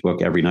 200-page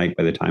book every night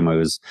by the time I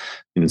was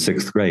in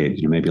sixth grade,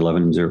 maybe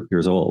 11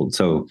 years old.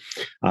 So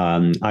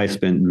I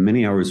spent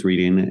many hours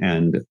reading,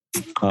 and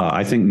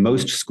I think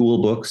most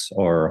school books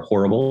are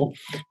horrible.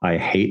 I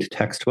hate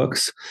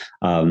textbooks,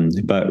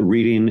 but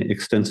reading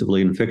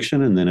extensively in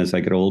fiction, and then as I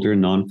get older,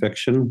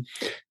 nonfiction,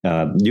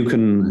 you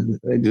can.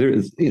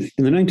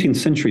 In the 19th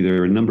century, there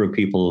were a number of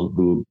people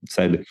who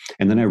said,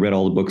 and then I read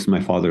all the books in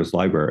my father's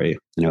library.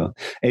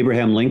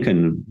 Abraham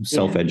Lincoln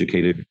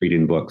self-educated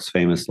reading books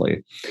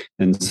famously,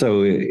 and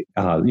so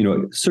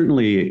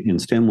certainly in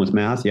STEM with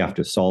math, you have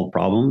to solve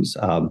problems,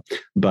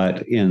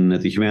 but in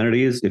the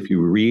humanities, if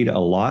you read a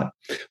lot.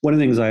 One of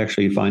the things I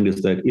actually find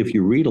is that if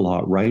you read a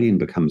lot, writing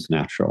becomes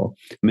natural.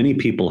 Many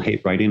people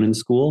hate writing in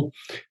school,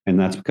 and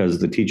that's because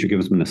the teacher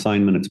gives them an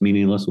assignment. It's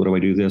meaningless. What do I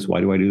do this?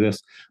 Why do I do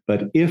this?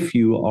 But if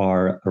you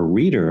are a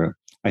reader,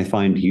 I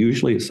find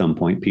usually at some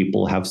point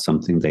people have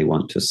something they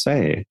want to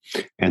say,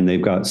 and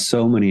they've got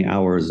so many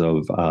hours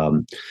of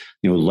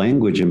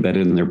language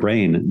embedded in their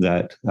brain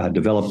that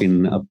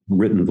developing a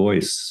written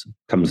voice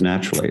comes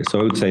naturally.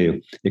 So I would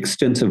say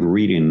extensive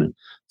reading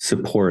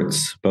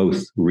supports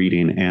both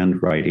reading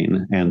and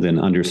writing, and then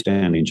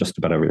understanding just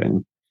about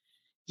everything.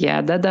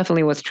 Yeah, that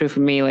definitely was true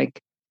for me.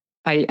 Like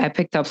I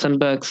picked up some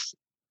books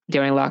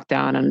during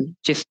lockdown and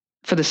just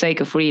for the sake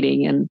of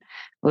reading. And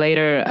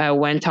later I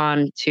went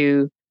on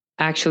to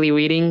actually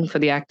reading for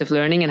the act of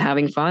learning and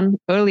having fun.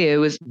 Earlier, it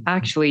was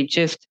actually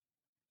just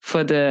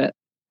for the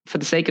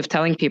sake of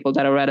telling people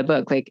that I read a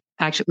book. Like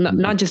actually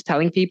not just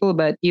telling people,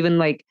 but even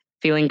like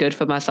feeling good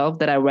for myself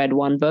that I read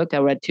one book, I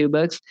read two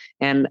books,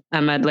 and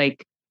I'm at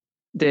like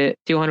the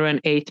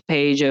 208th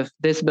page of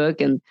this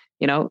book and,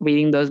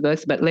 reading those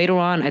books. But later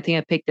on, I think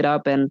I picked it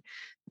up and,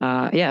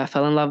 I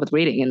fell in love with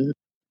reading, and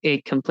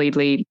it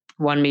completely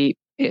won me.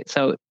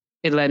 So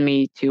it led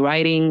me to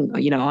writing,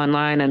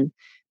 online and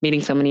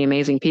meeting so many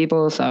amazing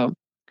people. So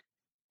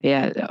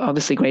yeah,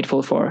 obviously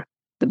grateful for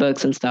the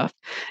books and stuff.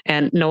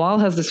 And Noel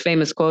has this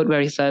famous quote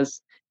where he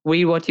says,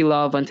 "Read what you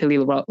love until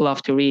you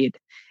love to read."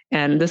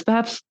 And this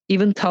perhaps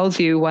even tells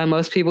you why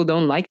most people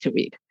don't like to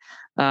read.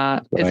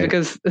 It's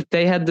because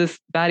they had this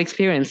bad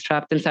experience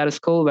trapped inside a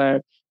school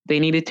where they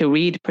needed to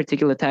read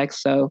particular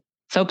texts, so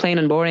plain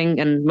and boring,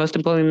 and most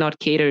importantly, not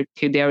cater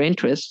to their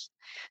interests.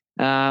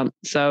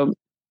 So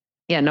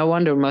yeah, no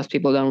wonder most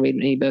people don't read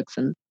any books,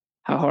 and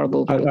how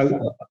horrible.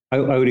 I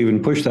would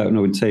even push that, and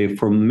I would say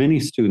for many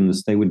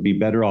students, they would be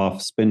better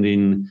off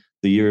spending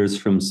the years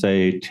from,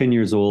 say, 10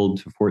 years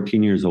old to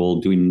 14 years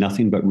old doing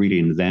nothing but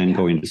reading than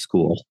going to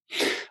school.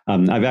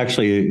 I've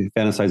actually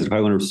fantasized if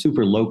I went to a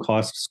super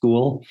low-cost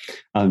school,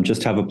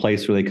 just have a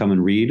place where they come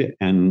and read,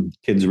 and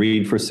kids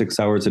read for 6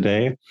 hours a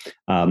day.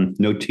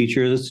 No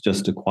teachers,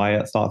 just a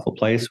quiet, thoughtful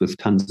place with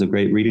tons of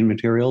great reading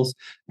materials.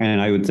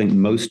 And I would think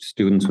most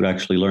students would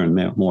actually learn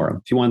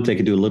more. If you want, they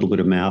could do a little bit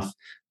of math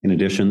in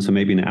addition, so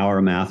maybe an hour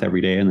of math every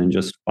day and then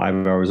just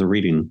 5 hours of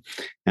reading,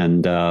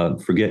 and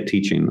forget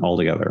teaching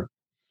altogether.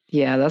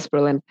 Yeah, that's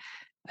brilliant.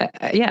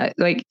 Yeah,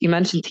 like you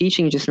mentioned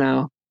teaching just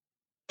now.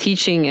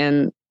 Teaching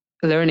and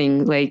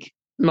learning, like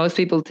most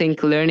people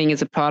think learning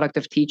is a product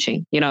of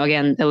teaching.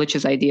 Again,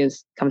 Illich's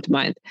ideas come to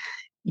mind,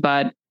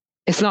 but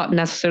it's not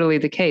necessarily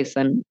the case,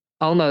 and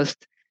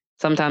almost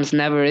sometimes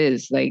never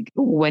is. Like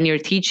when you're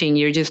teaching,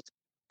 you're just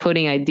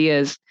putting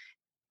ideas,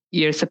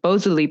 you're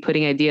supposedly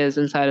putting ideas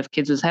inside of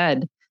kids'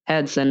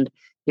 heads, and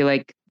you're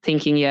like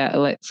thinking,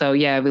 they'll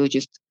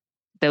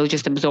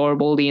just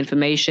absorb all the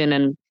information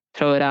and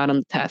throw it out on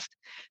the test.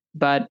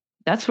 But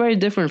that's very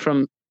different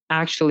from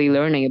actually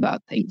learning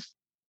about things.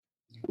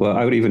 Well,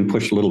 I would even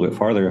push a little bit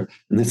farther.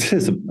 And this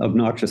is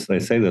obnoxious that I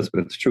say this,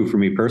 but it's true for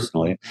me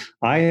personally.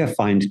 I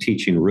find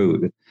teaching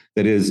rude.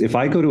 That is, if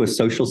I go to a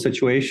social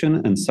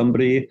situation and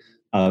somebody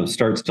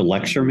starts to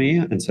lecture me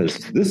and says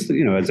this,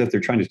 as if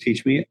they're trying to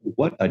teach me,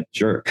 what a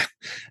jerk,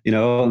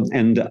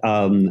 and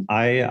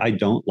I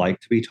don't like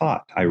to be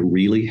taught. I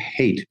really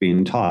hate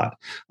being taught.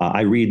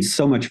 I read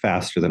so much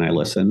faster than I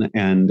listen.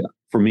 And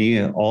for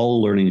me,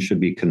 all learning should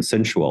be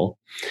consensual.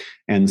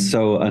 And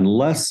so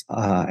unless,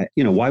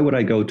 why would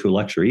I go to a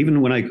lecture?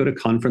 Even when I go to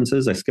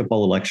conferences, I skip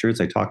all the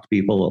lectures. I talk to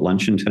people at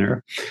lunch and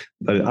dinner,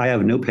 but I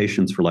have no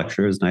patience for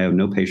lectures and I have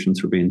no patience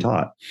for being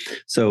taught.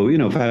 So,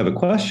 if I have a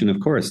question, of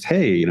course,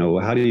 hey,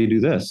 how do you do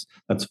this?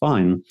 That's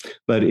fine.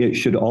 But it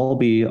should all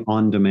be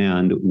on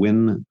demand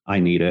when I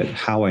need it,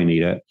 how I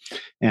need it.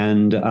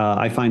 And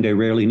I find I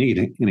rarely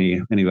need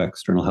any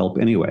external help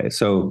anyway.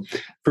 So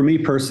for me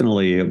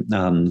personally,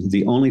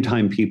 the only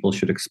time people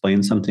should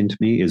explain something to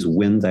me is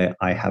when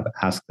I have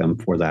asked them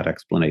for that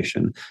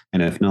explanation.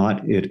 And if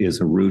not, it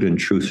is a rude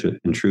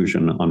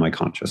intrusion on my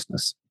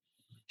consciousness.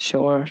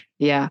 Sure.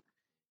 Yeah.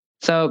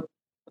 So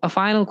a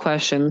final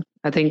question.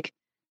 I think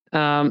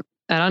an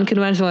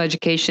unconventional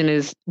education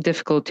is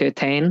difficult to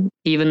attain,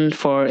 even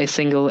for a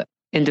single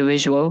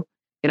individual.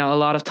 A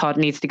lot of thought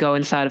needs to go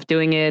inside of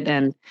doing it.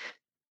 And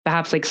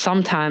perhaps like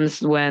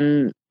sometimes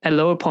when at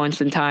lower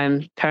points in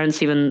time,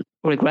 parents even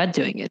regret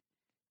doing it.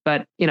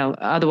 But,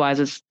 otherwise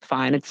it's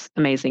fine. It's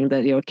amazing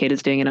that your kid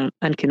is doing an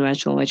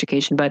unconventional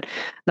education. But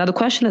now the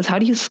question is, how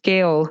do you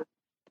scale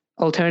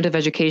alternative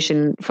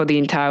education for the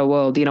entire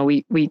world?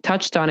 We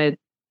touched on it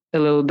a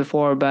little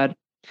before, but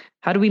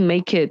how do we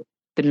make it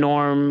the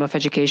norm of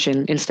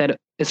education instead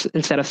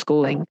of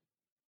schooling?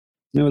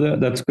 No,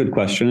 that's a good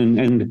question.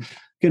 And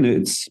again,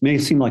 it may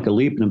seem like a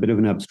leap and a bit of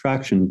an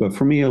abstraction, but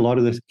for me, a lot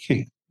of the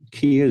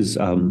key is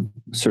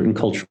certain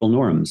cultural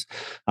norms.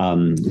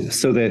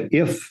 So that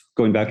if,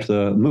 going back to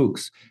the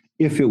MOOCs,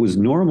 if it was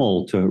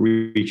normal to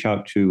reach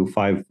out to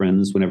 5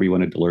 friends whenever you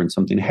wanted to learn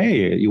something,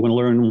 hey, you want to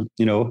learn,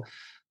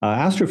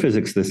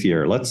 astrophysics this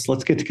year. Let's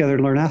get together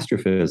and learn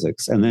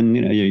astrophysics. And then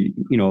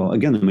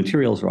again, the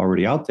materials are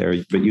already out there,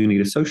 but you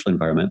need a social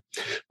environment.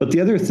 But the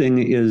other thing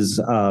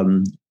is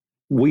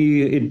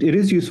it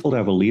is useful to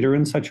have a leader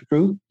in such a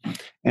group.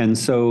 And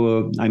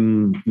so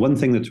one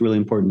thing that's really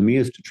important to me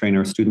is to train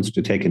our students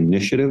to take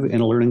initiative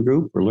in a learning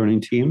group or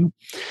learning team,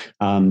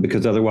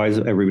 because otherwise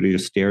everybody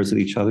just stares at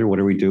each other. What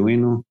are we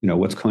doing?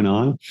 What's going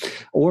on?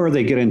 Or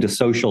they get into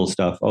social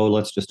stuff. Oh,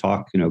 let's just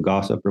talk,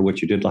 gossip or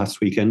what you did last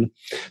weekend.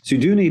 So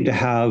you do need to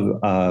have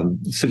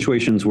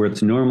situations where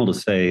it's normal to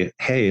say,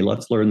 hey,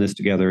 let's learn this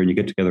together, and you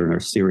get together and are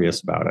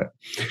serious about it.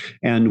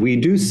 And we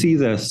do see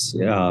this,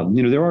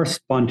 there are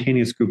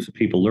spontaneous groups of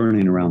people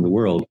learning around the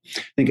world.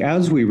 I think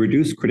as we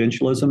reduce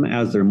credentialism,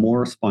 as there are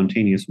more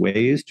spontaneous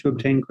ways to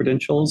obtain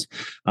credentials,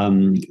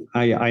 I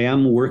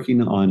am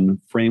working on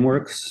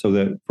frameworks so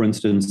that, for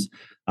instance,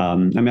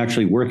 I'm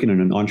actually working on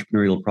an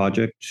entrepreneurial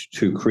project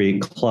to create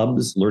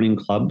clubs, learning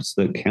clubs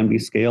that can be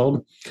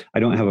scaled.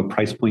 I don't have a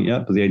price point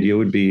yet, but the idea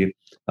would be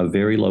a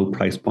very low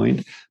price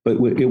point. But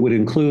it would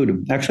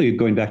include, actually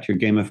going back to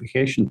your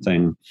gamification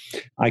thing,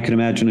 I can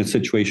imagine a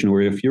situation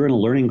where if you're in a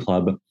learning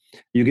club,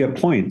 you get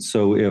points.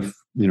 So if,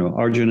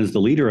 Arjun is the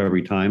leader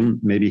every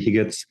time, maybe he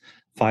gets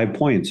 5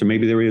 points, or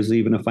maybe there is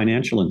even a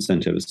financial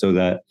incentive so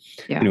that,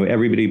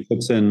 everybody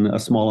puts in a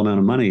small amount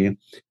of money,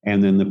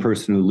 and then the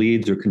person who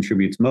leads or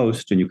contributes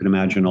most, and you can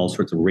imagine all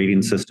sorts of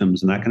rating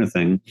systems and that kind of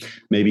thing,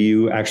 maybe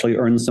you actually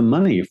earn some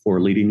money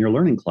for leading your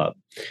learning club.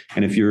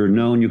 And if you're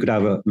known, you could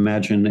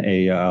imagine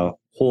a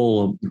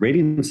whole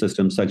rating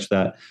system such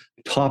that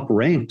top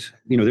ranked,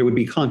 there would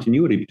be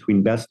continuity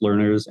between best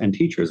learners and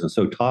teachers. And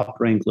so top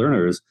ranked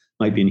learners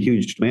might be in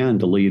huge demand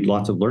to lead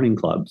lots of learning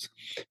clubs.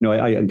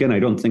 I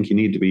don't think you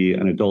need to be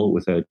an adult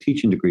with a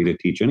teaching degree to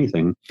teach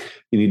anything.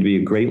 You need to be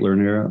a great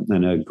learner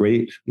and a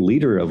great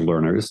leader of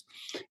learners.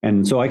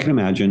 And so I can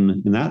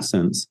imagine, in that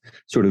sense,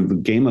 sort of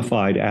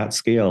gamified at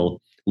scale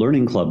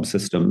learning club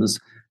systems.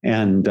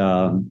 And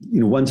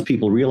once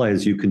people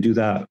realize you can do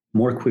that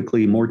more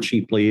quickly, more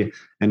cheaply,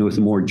 and with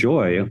more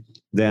joy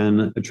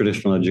than a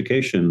traditional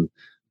education,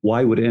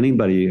 why would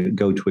anybody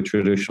go to a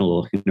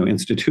traditional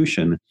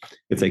institution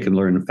if they can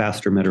learn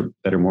faster,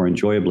 better, more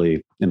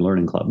enjoyably in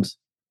learning clubs?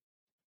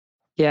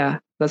 Yeah,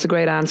 that's a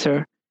great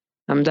answer.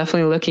 I'm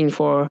definitely looking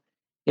for,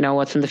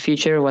 what's in the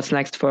future, what's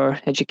next for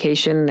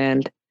education.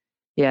 And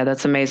yeah,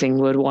 that's amazing.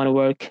 Would want to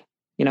work,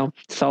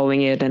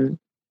 solving it and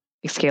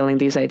scaling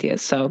these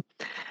ideas. So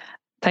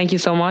thank you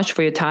so much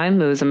for your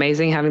time. It was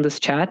amazing having this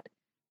chat.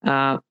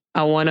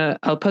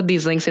 I'll put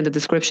these links in the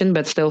description,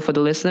 but still for the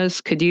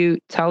listeners, could you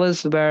tell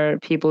us where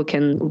people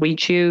can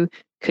reach you?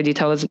 Could you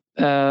tell us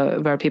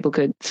where people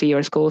could see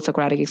your school,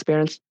 Socratic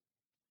Experience?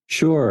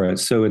 Sure.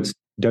 So it's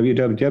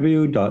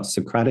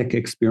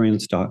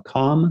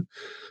www.socraticexperience.com,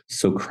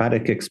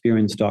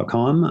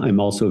 socraticexperience.com. I'm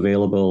also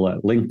available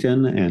at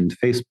LinkedIn and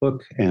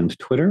Facebook and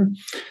Twitter.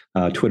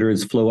 Twitter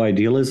is Flow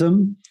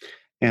Idealism.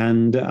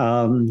 And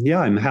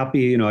I'm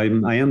happy, I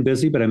am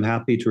busy, but I'm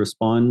happy to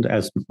respond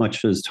as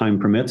much as time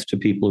permits to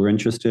people who are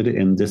interested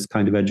in this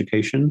kind of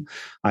education.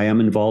 I am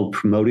involved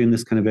promoting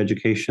this kind of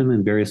education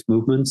in various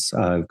movements.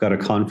 I've got a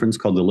conference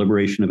called the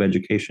Liberation of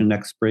Education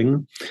next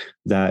spring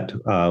that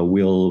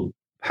will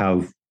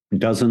have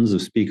dozens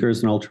of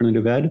speakers in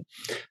alternative ed.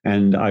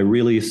 And I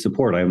really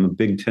I'm a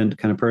big tent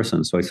kind of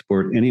person. So I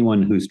support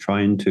anyone who's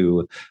trying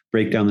to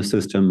break down the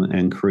system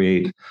and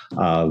create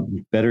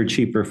better,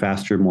 cheaper,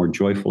 faster, more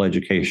joyful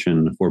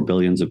education for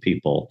billions of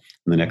people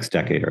in the next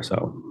decade or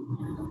so.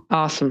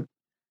 Awesome.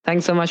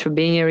 Thanks so much for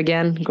being here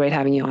again. Great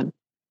having you on.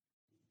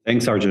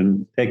 Thanks,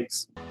 Arjun.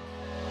 Thanks.